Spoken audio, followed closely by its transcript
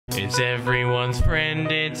It's everyone's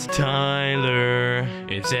friend, it's Tyler.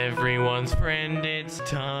 It's everyone's friend, it's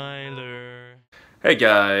Tyler. Hey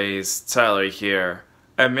guys, Tyler here.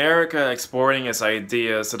 America exporting its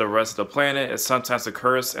ideas to the rest of the planet is sometimes a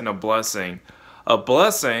curse and a blessing. A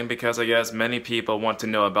blessing because I guess many people want to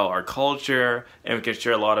know about our culture and we can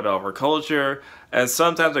share a lot about our culture, and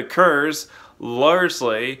sometimes a curse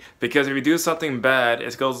largely because if you do something bad,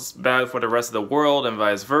 it goes bad for the rest of the world and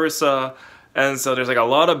vice versa. And so there's like a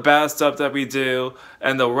lot of bad stuff that we do,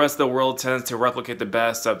 and the rest of the world tends to replicate the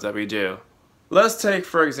bad stuff that we do. Let's take,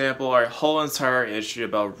 for example, our whole entire issue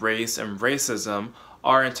about race and racism.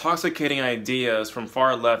 Our intoxicating ideas from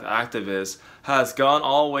far-left activists has gone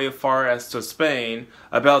all the way far as to Spain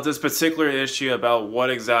about this particular issue about what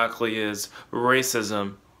exactly is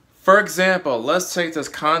racism. For example, let's take this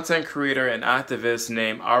content creator and activist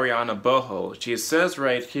named Adriana Boho. She says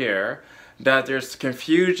right here that there's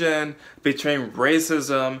confusion between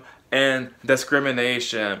racism and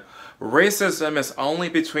discrimination. Racism is only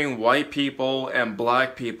between white people and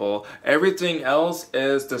black people. Everything else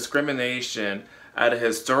is discrimination at a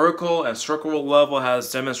historical and structural level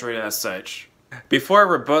has demonstrated as such. Before I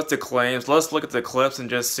rebut the claims, let's look at the clips and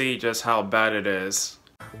just see just how bad it is.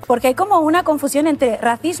 Porque hay como una confusión entre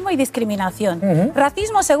racismo y discriminación.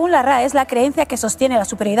 Racismo, según la RAE, es la creencia que sostiene la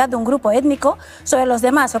superioridad de un grupo étnico sobre los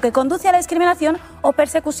demás o que conduce a la discriminación o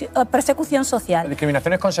persecución social. La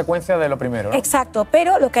discriminación es consecuencia de lo primero, ¿no? Exacto,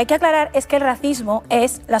 pero lo que hay que aclarar es que el racismo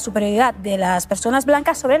es la superioridad de las personas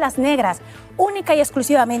blancas sobre las negras, única y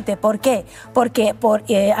exclusivamente. ¿Por qué?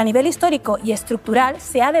 Porque a nivel histórico y estructural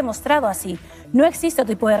se ha demostrado así. No existe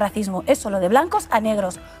otro tipo de racismo, es solo de blancos a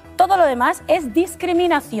negros. Todo lo demás es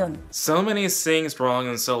discriminación. So many things wrong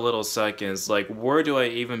in so little seconds. Like, where do I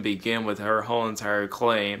even begin with her whole entire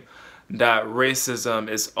claim that racism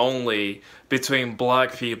is only between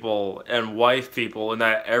black people and white people and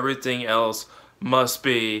that everything else must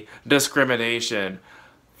be discrimination?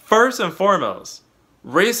 First and foremost,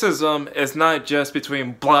 racism is not just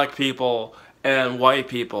between black people and white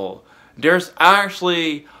people. There's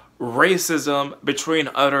actually racism between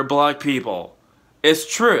other black people. It's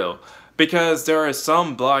true, because there are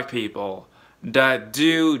some black people that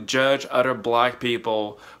do judge other black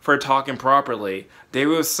people for talking properly. They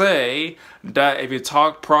will say that if you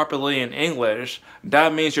talk properly in English,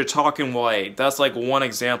 that means you're talking white. That's like one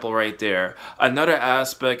example right there. Another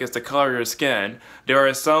aspect is the color of your skin. There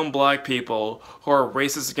are some black people who are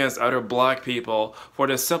racist against other black people for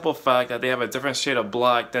the simple fact that they have a different shade of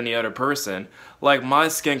black than the other person. Like, my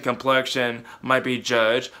skin complexion might be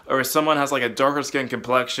judged, or if someone has like a darker skin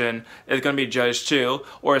complexion, it's going to be judged too,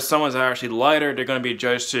 or if someone's actually lighter, they're going to be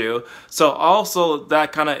judged too. So also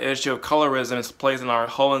that kind of issue of colorism is placed in our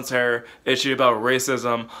whole entire issue about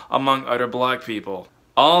racism among other black people.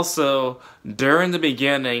 Also, during the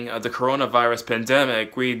beginning of the coronavirus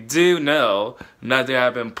pandemic, we do know that there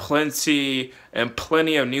have been plenty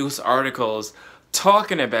of news articles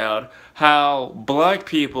talking about how black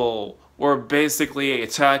people were basically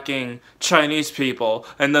attacking Chinese people,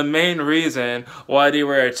 and the main reason why they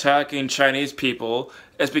were attacking Chinese people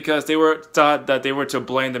is because they were thought that they were to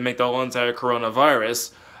blame to make the whole entire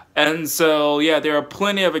coronavirus. And so yeah, there are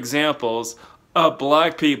plenty of examples of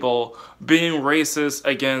black people being racist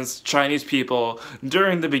against Chinese people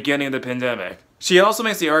during the beginning of the pandemic. She also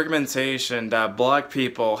makes the argumentation that black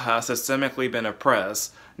people have systemically been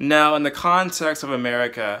oppressed. Now, in the context of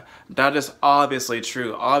America, that is obviously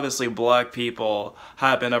true. Obviously, black people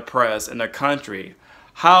have been oppressed in the country.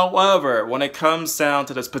 However, when it comes down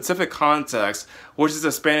to the specific context, which is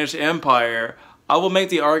the Spanish Empire, I will make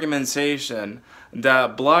the argumentation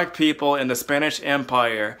that black people in the Spanish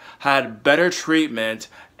Empire had better treatment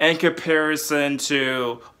in comparison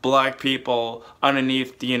to black people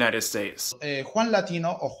underneath the United States. Juan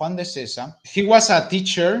Latino, or Juan de César, he was a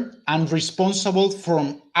teacher and responsible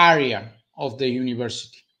from area of the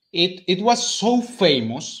university. It was so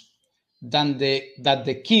famous that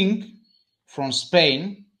the king from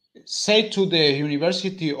Spain said to the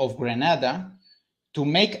University of Granada to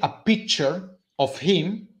make a picture of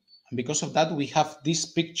him. Because of that, we have this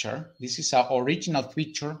picture. This is our original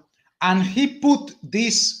picture. And he put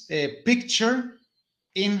this picture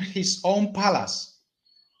in his own palace.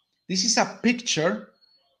 This is a picture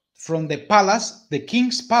from the palace, the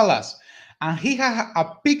king's palace. And he had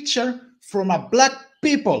a picture from a black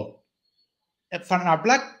people, from a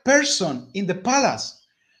black person in the palace.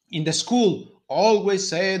 In the school, always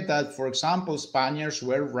said that, for example, Spaniards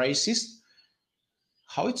were racist.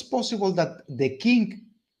 How it's possible that the king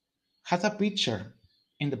had a picture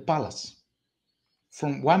in the palace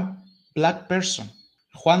from one black person,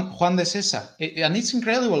 Juan de César? And it's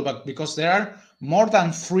incredible, but because there are more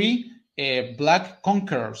than 3 black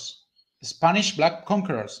conquerors, Spanish black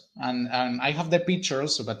conquerors, and I have the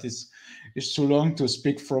pictures, but it's too long to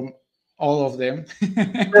speak from all of them.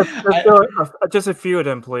 Just a few of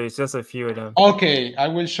them, please. Just a few of them. Okay, I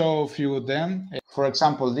will show a few of them. For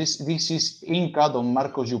example, this is Inca Don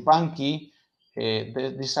Marcos Yupanqui.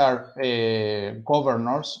 These are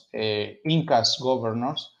governors, Incas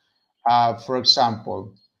governors. For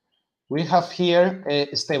example, we have here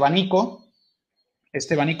Estebanico.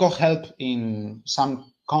 Estebanico helped in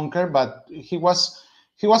some conquer, but he was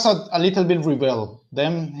a little bit rebel.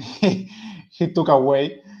 Then he took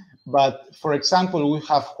away. But for example, we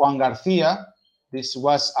have Juan Garcia. This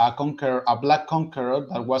was a black conqueror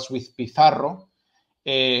that was with Pizarro.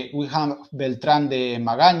 We have Beltrán de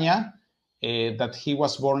Magaña, that he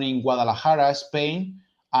was born in Guadalajara, Spain,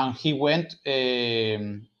 and he went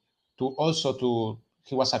he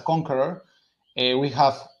was a conqueror. We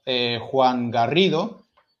have Juan Garrido.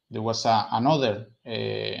 There was another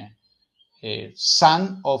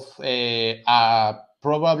son of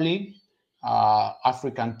probably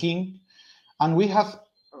African king. And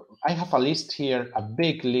I have a list here, a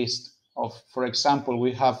big list of, for example,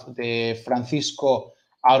 we have the Francisco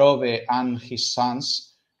Arobe and his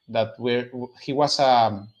sons that he was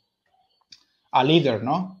a leader,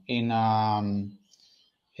 no?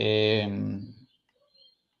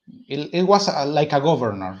 It was like a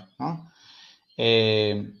governor, no?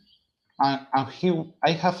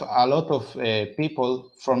 I have a lot of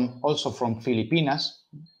people also from Filipinas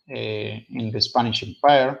in the Spanish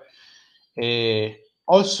Empire.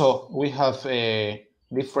 Also, we have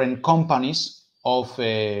different companies of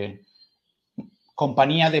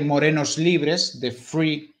Compañía de Morenos Libres, the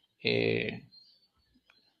free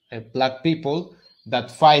black people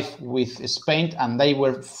that fight with Spain, and they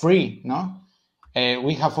were free, no?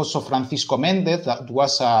 We have also Francisco Méndez, that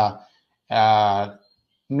was a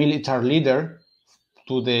military leader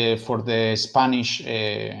for the Spanish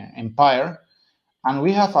Empire. And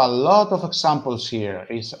we have a lot of examples here.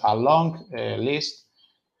 It's a long list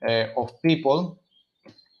of people,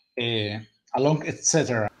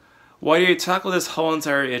 etc. Why do you tackle this whole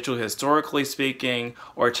entire issue historically speaking,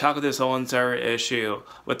 or tackle this whole entire issue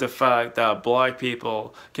with the fact that black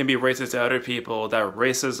people can be racist to other people, that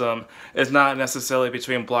racism is not necessarily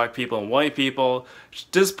between black people and white people?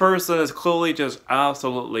 This person is clearly just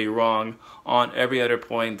absolutely wrong on every other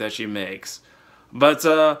point that she makes. But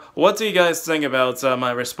what do you guys think about my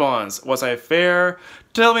response? Was I fair?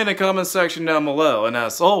 Tell me in the comment section down below, and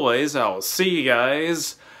as always, I'll see you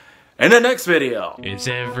guys in the next video. It's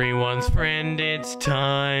everyone's friend, it's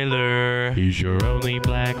Tyler. He's your only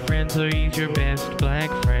black friend, so he's your best black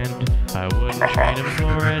friend. I wouldn't trade him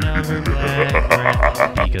for another black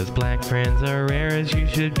friend, because black friends are rare, as you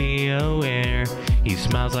should be aware. He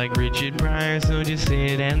smiles like Richard Pryor, so just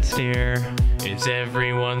sit and stare. It's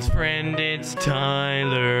everyone's friend, it's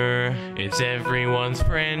Tyler. It's everyone's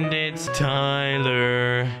friend, it's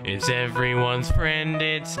Tyler. It's everyone's friend,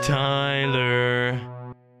 it's Tyler.